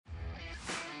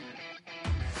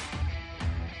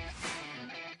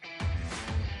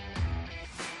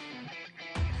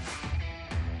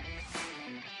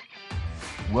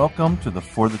Welcome to the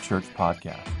For the Church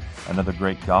podcast, another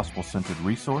great gospel-centered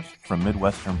resource from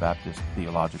Midwestern Baptist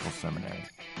Theological Seminary.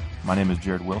 My name is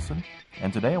Jared Wilson,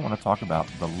 and today I want to talk about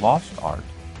the lost art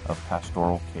of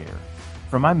pastoral care.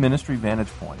 From my ministry vantage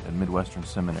point at Midwestern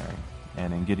Seminary,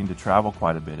 and in getting to travel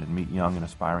quite a bit and meet young and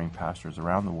aspiring pastors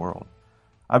around the world,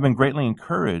 I've been greatly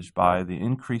encouraged by the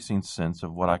increasing sense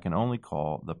of what I can only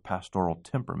call the pastoral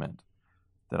temperament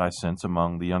that I sense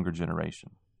among the younger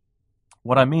generation.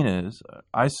 What I mean is,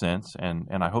 I sense, and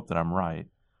I hope that I'm right,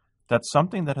 that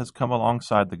something that has come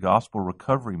alongside the gospel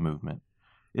recovery movement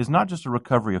is not just a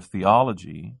recovery of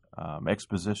theology,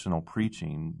 expositional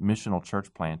preaching, missional church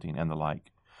planting, and the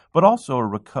like, but also a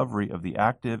recovery of the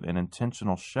active and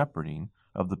intentional shepherding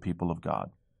of the people of God.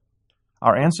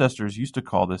 Our ancestors used to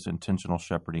call this intentional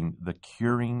shepherding the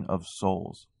curing of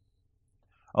souls.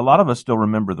 A lot of us still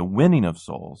remember the winning of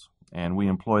souls, and we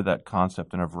employ that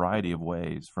concept in a variety of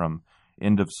ways, from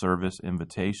end-of-service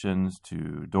invitations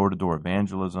to door-to-door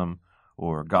evangelism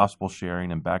or gospel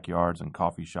sharing in backyards and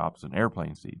coffee shops and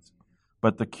airplane seats.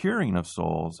 But the curing of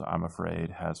souls, I'm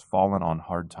afraid, has fallen on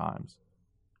hard times.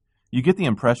 You get the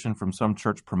impression from some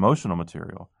church promotional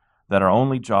material that our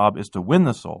only job is to win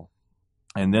the soul,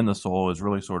 and then the soul is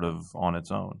really sort of on its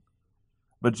own.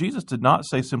 But Jesus did not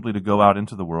say simply to go out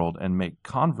into the world and make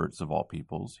converts of all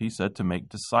peoples. He said to make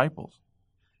disciples.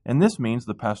 And this means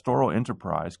the pastoral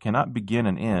enterprise cannot begin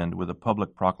and end with a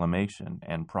public proclamation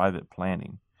and private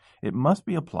planning. It must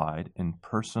be applied in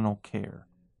personal care.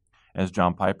 As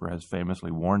John Piper has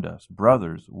famously warned us,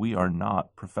 brothers, we are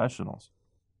not professionals.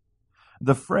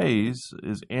 The phrase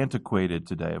is antiquated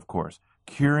today, of course.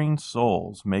 Curing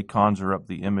souls may conjure up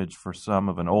the image for some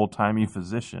of an old-timey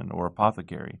physician or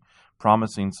apothecary,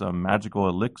 promising some magical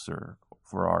elixir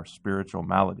for our spiritual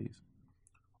maladies.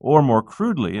 Or more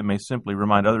crudely, it may simply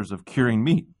remind others of curing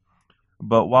meat.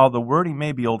 But while the wording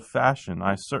may be old-fashioned,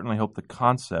 I certainly hope the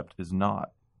concept is not.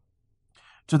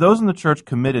 To those in the church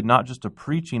committed not just to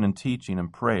preaching and teaching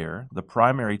and prayer, the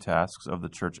primary tasks of the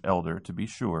church elder, to be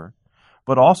sure,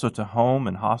 but also to home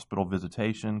and hospital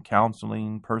visitation,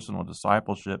 counseling, personal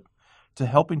discipleship, to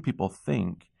helping people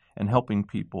think and helping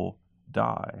people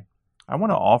die, I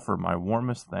want to offer my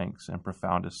warmest thanks and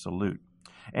profoundest salute.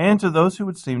 And to those who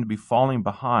would seem to be falling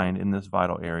behind in this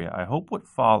vital area, I hope what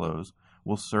follows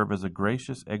will serve as a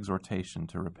gracious exhortation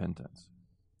to repentance.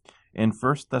 In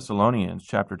 1 Thessalonians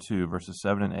chapter 2, verses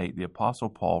 7 and 8, the Apostle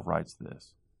Paul writes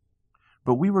this: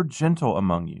 "But we were gentle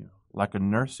among you, like a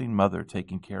nursing mother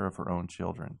taking care of her own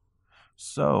children.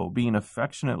 So, being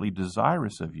affectionately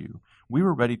desirous of you, we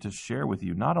were ready to share with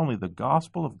you not only the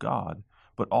gospel of God,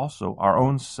 but also our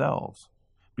own selves,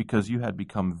 because you had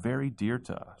become very dear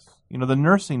to us." You know, the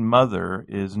nursing mother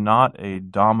is not a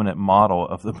dominant model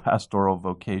of the pastoral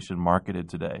vocation marketed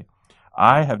today.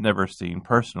 I have never seen,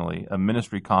 personally, a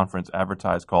ministry conference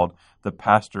advertised called The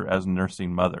Pastor as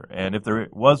Nursing Mother. And if there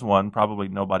was one, probably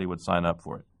nobody would sign up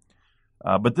for it.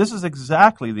 But this is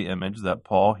exactly the image that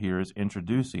Paul here is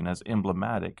introducing as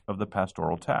emblematic of the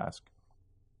pastoral task.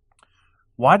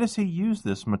 Why does he use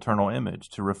this maternal image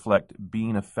to reflect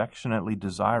being affectionately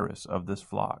desirous of this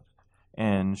flock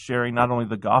and sharing not only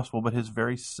the gospel but his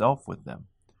very self with them?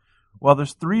 Well,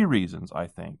 there's three reasons, I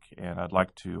think, and I'd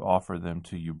like to offer them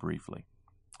to you briefly.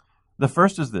 The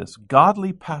first is this: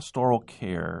 godly pastoral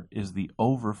care is the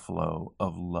overflow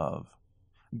of love.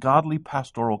 Godly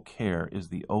pastoral care is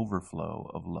the overflow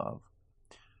of love.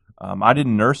 I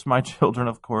didn't nurse my children,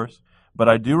 of course, but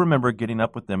I do remember getting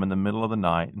up with them in the middle of the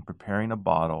night and preparing a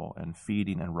bottle and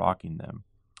feeding and rocking them.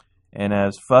 And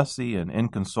as fussy and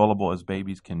inconsolable as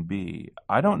babies can be,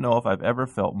 I don't know if I've ever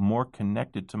felt more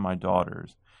connected to my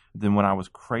daughters than when I was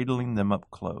cradling them up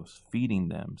close, feeding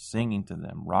them, singing to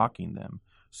them, rocking them,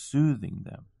 soothing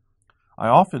them. I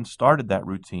often started that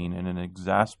routine in an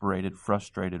exasperated,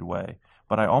 frustrated way,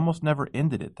 but I almost never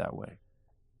ended it that way.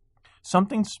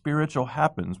 Something spiritual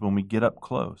happens when we get up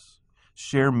close,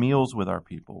 share meals with our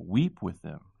people, weep with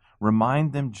them,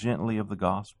 remind them gently of the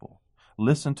gospel,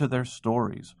 listen to their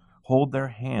stories, hold their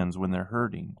hands when they're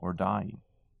hurting or dying.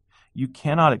 You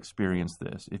cannot experience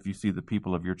this if you see the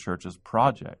people of your church as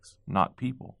projects, not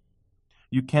people.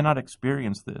 You cannot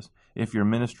experience this if your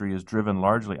ministry is driven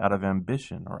largely out of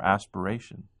ambition or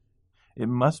aspiration. It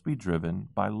must be driven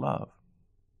by love.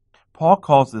 Paul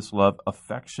calls this love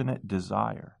affectionate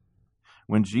desire.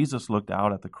 When Jesus looked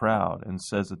out at the crowd and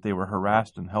says that they were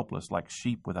harassed and helpless like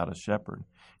sheep without a shepherd,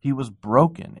 he was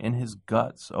broken in his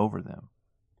guts over them.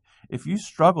 If you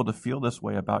struggle to feel this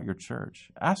way about your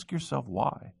church, ask yourself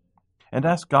why, and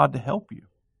ask God to help you.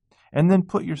 And then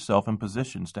put yourself in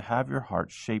positions to have your heart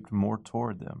shaped more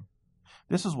toward them.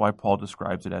 This is why Paul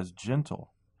describes it as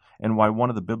gentle. and why one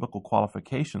of the biblical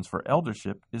qualifications for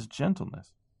eldership is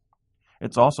gentleness.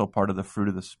 It's also part of the fruit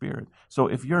of the Spirit. So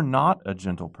if you're not a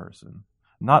gentle person,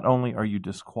 not only are you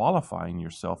disqualifying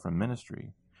yourself from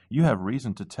ministry, you have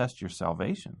reason to test your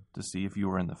salvation to see if you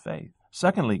are in the faith.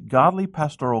 Secondly, godly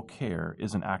pastoral care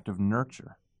is an act of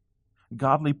nurture.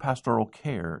 Godly pastoral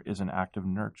care is an act of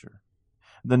nurture.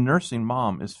 The nursing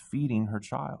mom is feeding her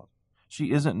child.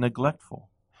 She isn't neglectful.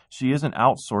 She isn't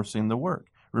outsourcing the work.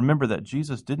 Remember that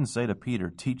Jesus didn't say to Peter,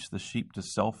 teach the sheep to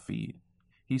self-feed.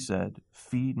 He said,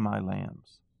 feed my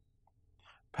lambs.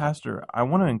 Pastor, I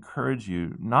want to encourage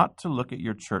you not to look at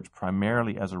your church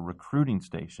primarily as a recruiting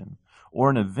station or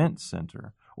an event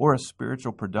center or a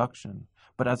spiritual production,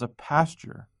 but as a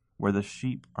pasture where the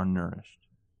sheep are nourished.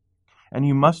 And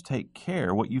you must take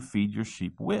care what you feed your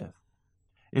sheep with.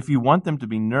 If you want them to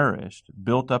be nourished,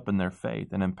 built up in their faith,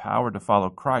 and empowered to follow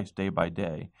Christ day by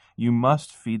day, you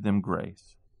must feed them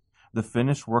grace. The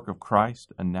finished work of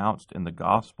Christ, announced in the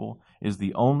gospel, is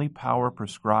the only power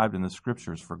prescribed in the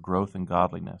Scriptures for growth and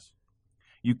godliness.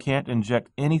 You can't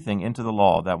inject anything into the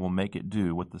law that will make it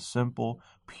do what the simple,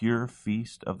 pure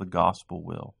feast of the gospel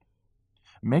will.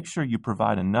 Make sure you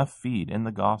provide enough feed in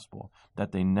the gospel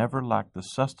that they never lack the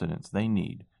sustenance they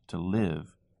need to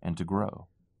live and to grow.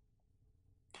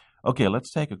 Okay,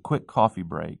 let's take a quick coffee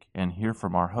break and hear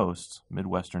from our hosts,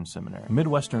 Midwestern Seminary.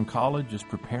 Midwestern College is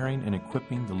preparing and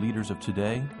equipping the leaders of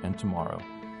today and tomorrow.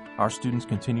 Our students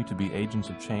continue to be agents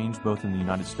of change both in the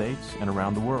United States and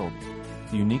around the world.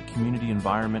 The unique community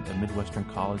environment at Midwestern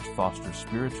College fosters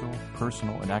spiritual,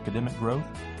 personal, and academic growth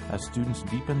as students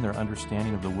deepen their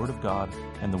understanding of the Word of God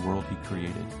and the world He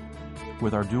created.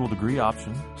 With our dual degree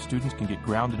option, students can get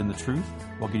grounded in the truth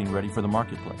while getting ready for the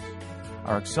marketplace.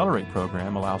 Our Accelerate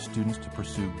program allows students to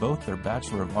pursue both their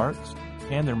Bachelor of Arts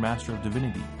and their Master of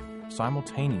Divinity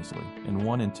simultaneously in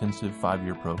one intensive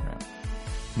 5-year program.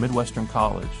 Midwestern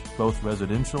College, both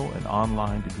residential and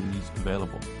online degrees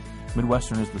available.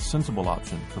 Midwestern is the sensible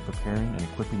option for preparing and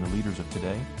equipping the leaders of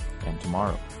today and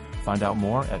tomorrow. Find out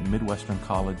more at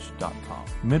MidwesternCollege.com.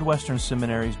 Midwestern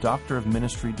Seminary's Doctor of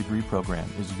Ministry degree program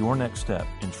is your next step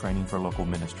in training for local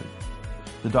ministry.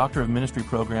 The Doctor of Ministry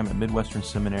program at Midwestern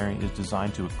Seminary is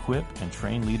designed to equip and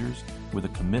train leaders with a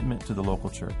commitment to the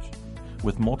local church.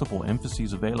 With multiple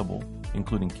emphases available,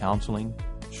 including counseling,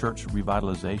 church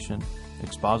revitalization,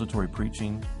 expository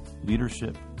preaching,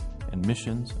 leadership, and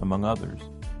missions, among others,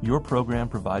 your program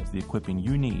provides the equipping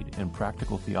you need in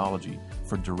practical theology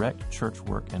for direct church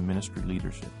work and ministry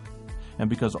leadership. And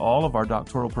because all of our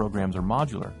doctoral programs are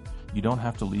modular, you don't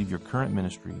have to leave your current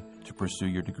ministry to pursue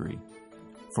your degree.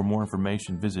 For more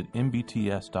information, visit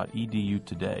mbts.edu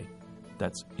today.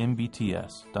 That's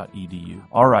mbts.edu.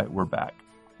 All right, we're back.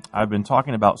 I've been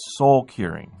talking about soul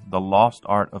curing, the lost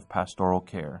art of pastoral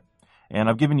care. And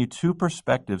I've given you 2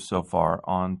 perspectives so far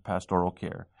on pastoral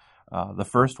care. The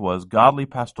first was godly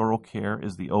pastoral care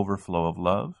is the overflow of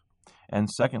love. And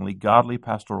secondly, godly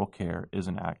pastoral care is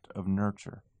an act of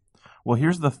nurture. Well,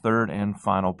 here's the third and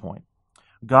final point.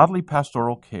 Godly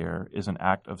pastoral care is an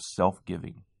act of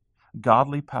self-giving.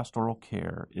 Godly pastoral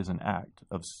care is an act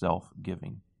of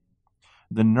self-giving.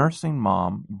 The nursing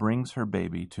mom brings her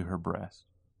baby to her breast.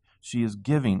 She is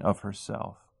giving of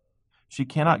herself. She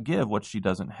cannot give what she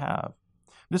doesn't have.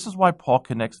 This is why Paul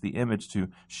connects the image to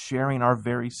sharing our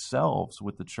very selves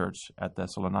with the church at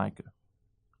Thessalonica.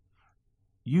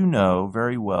 You know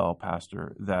very well,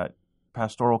 Pastor, that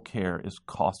pastoral care is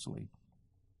costly.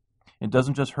 It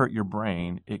doesn't just hurt your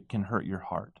brain, it can hurt your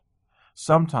heart.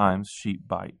 Sometimes sheep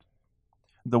bite.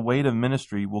 The weight of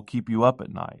ministry will keep you up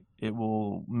at night. It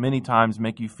will many times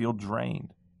make you feel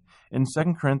drained. In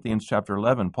 2 Corinthians chapter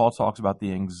 11, Paul talks about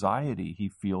the anxiety he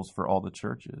feels for all the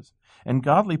churches. And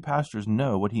godly pastors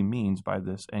know what he means by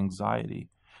this anxiety,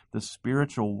 the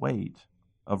spiritual weight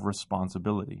of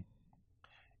responsibility.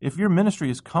 If your ministry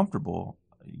is comfortable,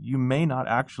 you may not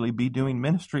actually be doing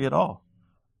ministry at all.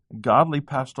 Godly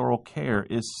pastoral care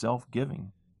is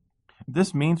self-giving.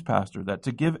 This means, Pastor, that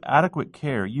to give adequate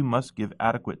care, you must give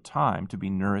adequate time to be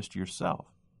nourished yourself.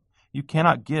 You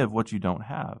cannot give what you don't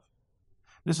have.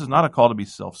 This is not a call to be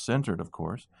self-centered, of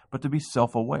course, but to be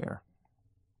self-aware.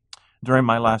 During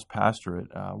my last pastorate,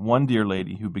 one dear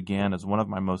lady who began as one of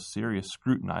my most serious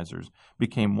scrutinizers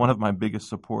became one of my biggest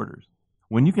supporters.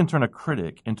 When you can turn a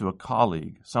critic into a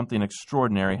colleague, something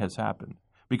extraordinary has happened,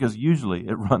 because usually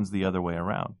it runs the other way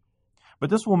around. But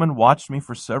this woman watched me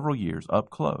for several years up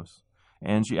close,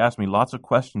 and she asked me lots of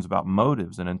questions about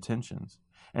motives and intentions,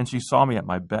 and she saw me at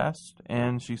my best,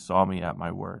 and she saw me at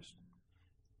my worst.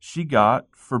 She got,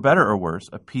 for better or worse,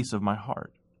 a piece of my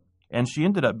heart. And she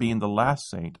ended up being the last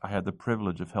saint I had the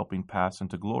privilege of helping pass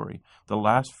into glory, the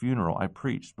last funeral I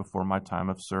preached before my time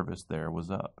of service there was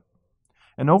up.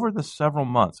 And over the several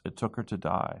months it took her to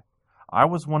die, I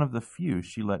was one of the few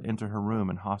she let into her room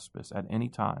in hospice at any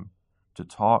time, to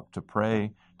talk, to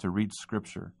pray, to read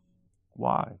scripture.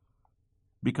 Why?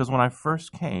 Because when I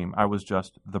first came, I was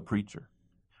just the preacher,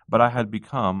 but I had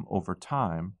become, over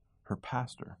time, her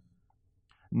pastor.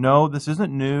 No, this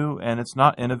isn't new, and it's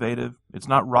not innovative, it's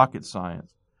not rocket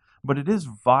science, but it is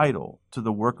vital to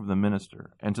the work of the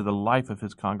minister and to the life of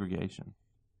his congregation.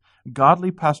 Godly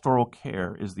pastoral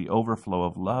care is the overflow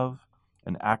of love,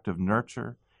 an act of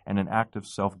nurture, and an act of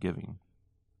self-giving.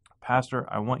 Pastor,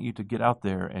 I want you to get out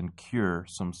there and cure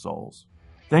some souls.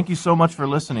 Thank you so much for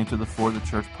listening to the For the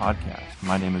Church podcast.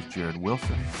 My name is Jared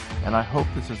Wilson, and I hope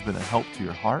this has been a help to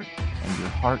your heart and your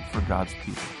heart for God's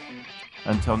people.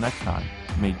 Until next time,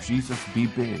 may Jesus be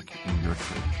big in your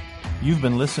church. You've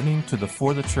been listening to the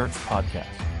For the Church podcast,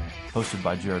 hosted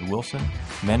by Jared Wilson,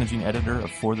 managing editor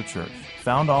of For the Church,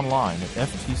 found online at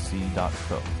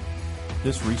ftc.co.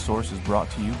 This resource is brought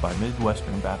to you by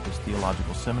Midwestern Baptist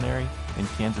Theological Seminary in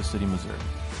Kansas City, Missouri,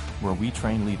 where we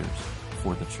train leaders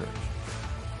for the church.